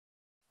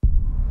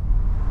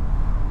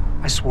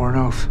I swore an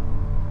oath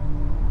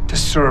to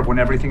serve when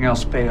everything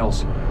else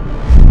fails,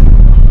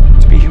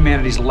 to be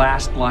humanity's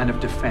last line of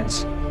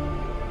defense,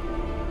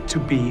 to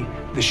be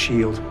the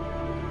shield.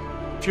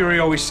 Fury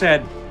always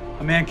said,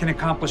 a man can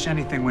accomplish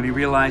anything when he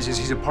realizes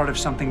he's a part of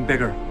something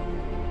bigger.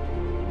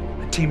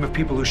 A team of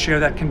people who share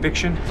that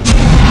conviction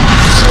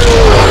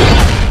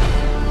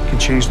can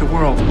change the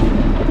world.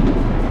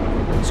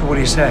 So what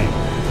do you say?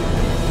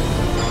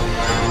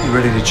 You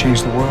ready to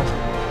change the world?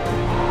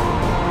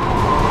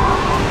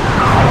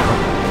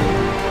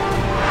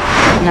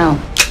 No.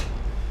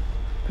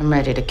 I'm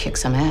ready to kick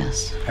some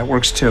ass. That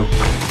works too.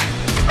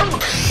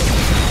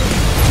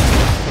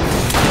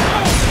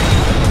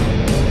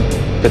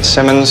 It's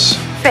Simmons.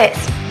 Fitz.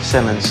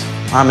 Simmons.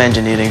 I'm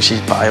engineering,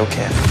 she's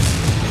biochem.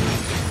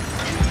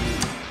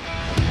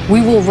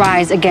 We will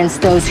rise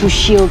against those who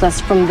shield us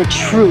from the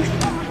truth.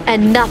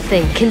 And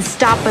nothing can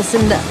stop us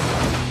in the...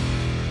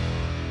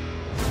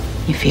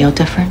 You feel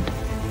different?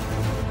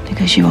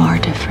 Because you are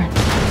different.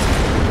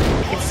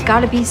 It's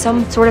gotta be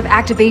some sort of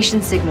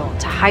activation signal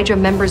to Hydra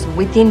members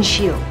within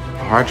S.H.I.E.L.D.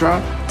 A hard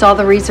drive? It's all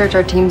the research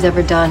our team's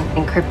ever done,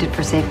 encrypted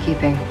for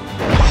safekeeping.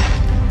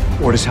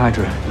 What is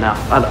Hydra? No,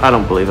 I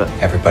don't believe it.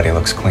 Everybody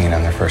looks clean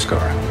on their first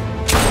go-around.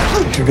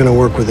 If you're gonna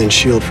work within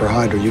S.H.I.E.L.D. for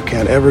Hydra, you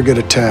can't ever get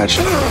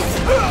attached.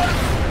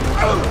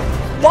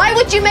 Why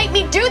would you make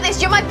me do this?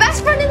 You're my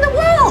best friend in the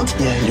world!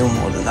 Yeah, you're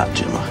more than that,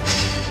 Jimma.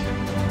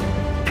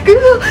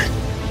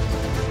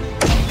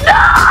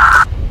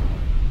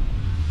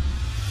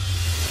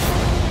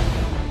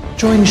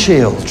 Join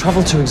S.H.I.E.L.D.,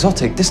 travel to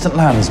exotic, distant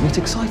lands, meet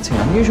exciting,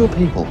 unusual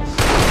people,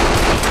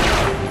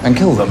 and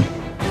kill them.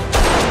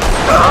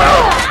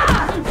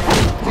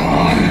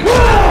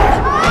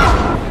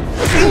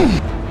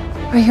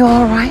 Are you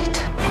all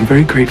right? I'm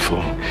very grateful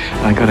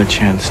I got a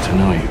chance to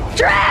know you.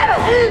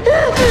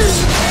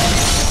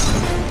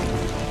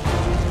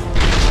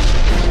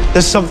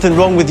 There's something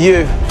wrong with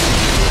you.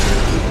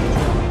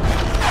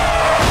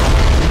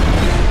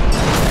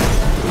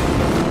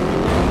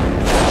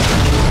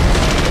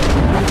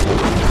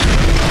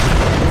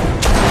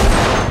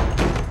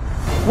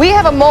 We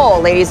have a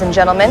mole, ladies and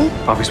gentlemen.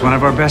 Bobby's one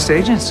of our best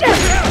agents.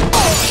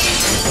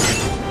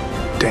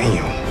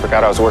 Damn.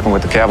 Forgot I was working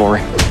with the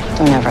cavalry.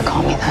 Don't ever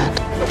call me that.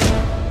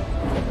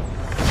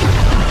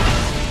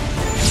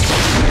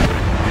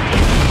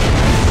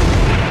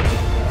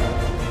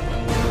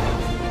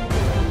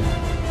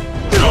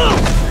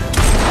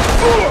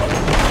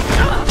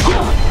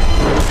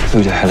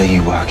 Who the hell are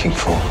you working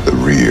for? The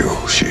real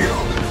S.H.I.E.L.D.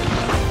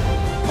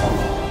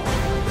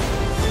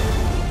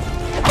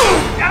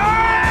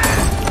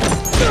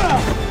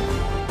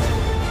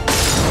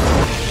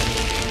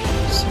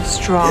 So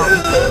strong.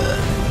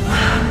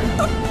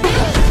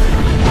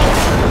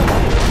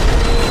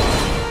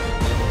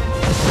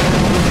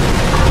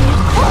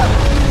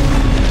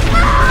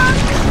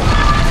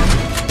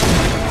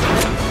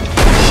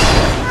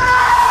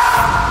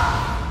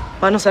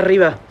 Manos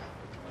arriba.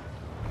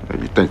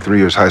 You think 3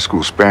 years high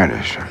school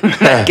Spanish?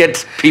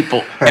 Gets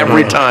people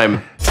every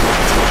time.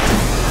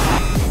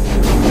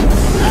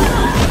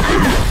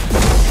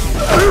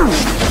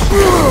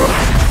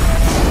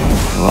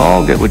 You'll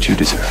all get what you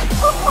deserve.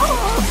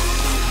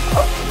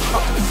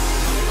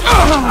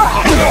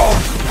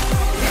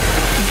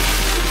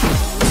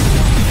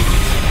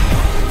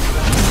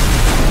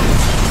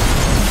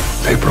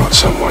 They brought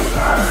someone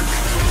back.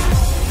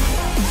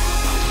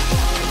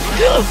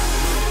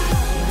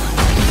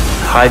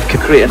 Hive could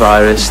create a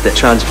virus that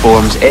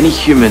transforms any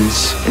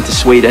humans into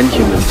sweet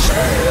inhumans.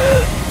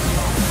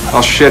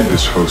 I'll shed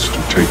this host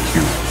and take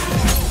you.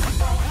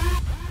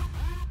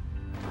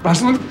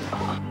 Rosalind?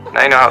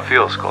 Now you know how it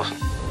feels, Coulson.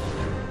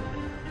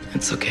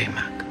 It's okay,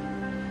 Mac.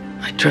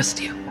 I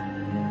trust you.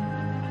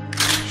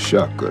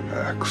 Shotgun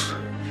axe.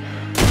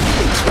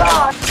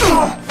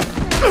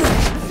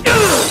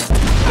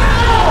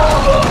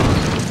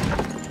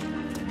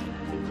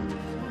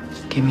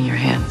 Give me your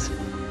hands.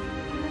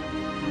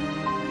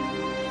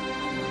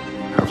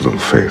 Have a little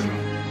faith.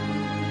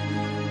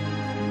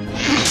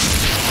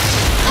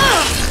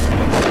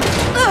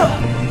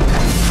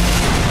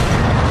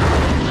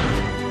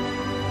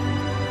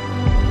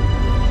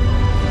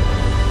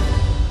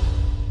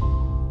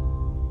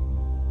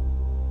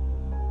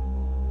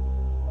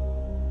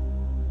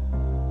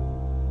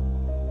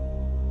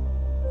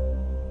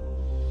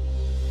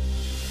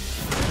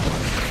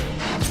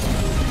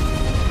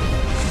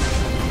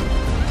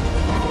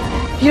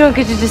 You don't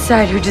get to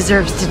decide who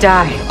deserves to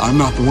die. I'm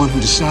not the one who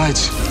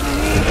decides.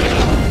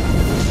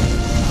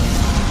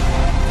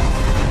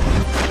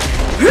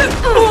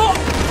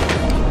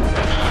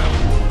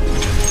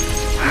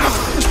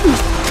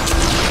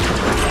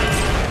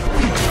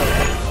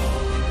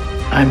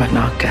 I'm a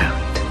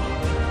knockout.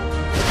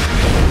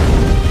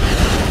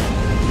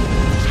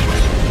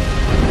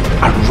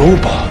 A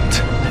robot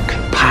that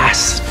can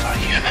pass for a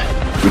human.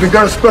 We even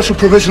got a special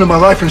provision in my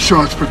life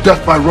insurance for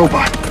death by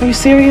robot. Are you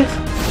serious?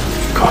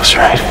 Ghost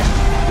Rider.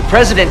 The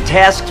president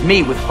tasked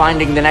me with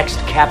finding the next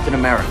Captain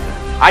America.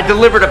 I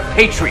delivered a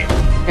patriot.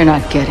 You're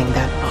not getting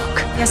that book.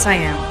 Yes, I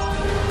am.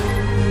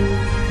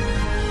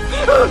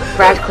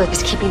 Radcliffe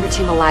is keeping the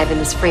team alive in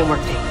this framework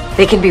thing.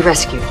 They can be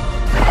rescued.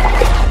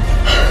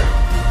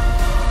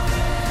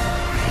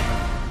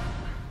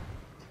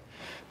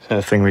 Is that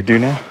a thing we do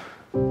now?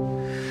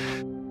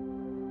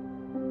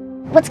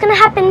 What's gonna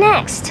happen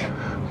next?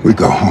 We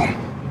go home.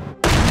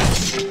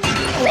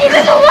 Leave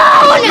it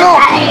alone! No!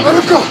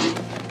 Let him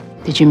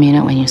go! Did you mean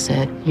it when you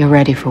said you're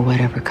ready for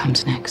whatever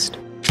comes next?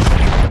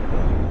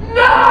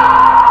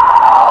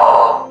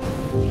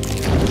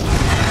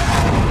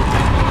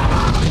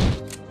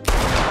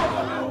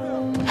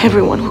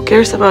 Everyone who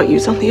cares about you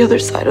is on the other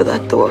side of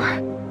that door.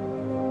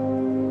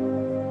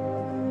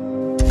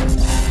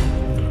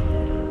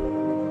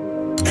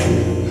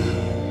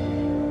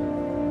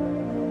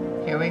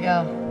 Here we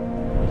go.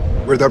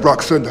 Where'd that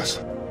rock send us?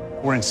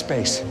 We're in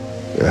space.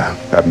 Yeah,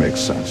 that makes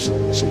sense.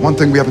 It's one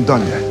thing we haven't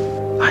done yet.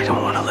 I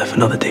don't want to live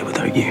another day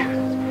without you.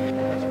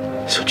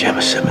 So,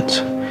 Gemma Simmons,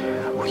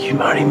 will you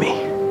marry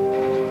me?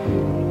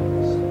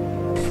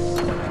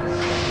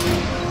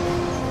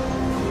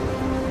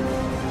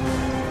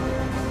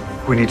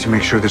 We need to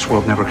make sure this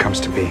world never comes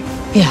to be.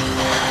 Yeah,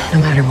 no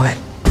matter what.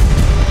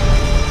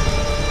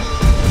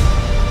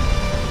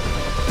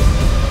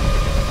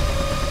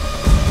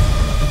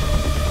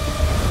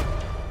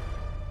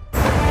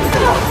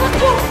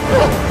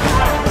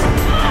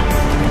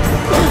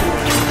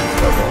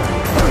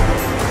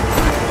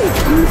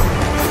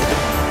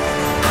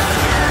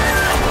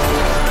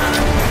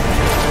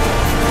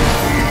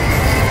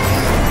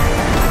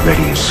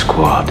 Ready as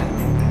squad.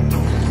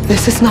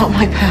 This is not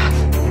my path.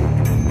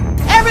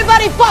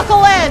 Everybody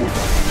buckle in!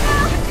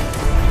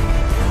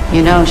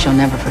 You know she'll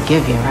never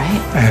forgive you,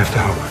 right? I have to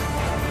hope.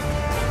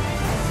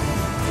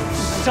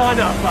 Son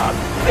of a...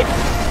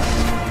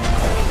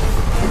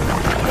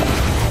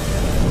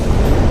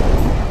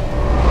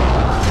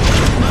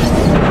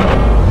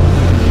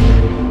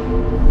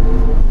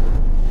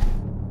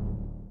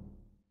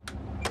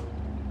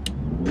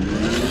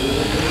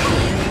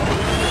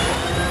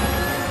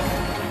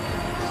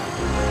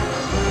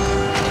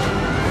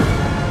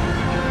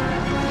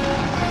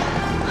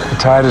 The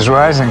tide is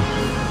rising.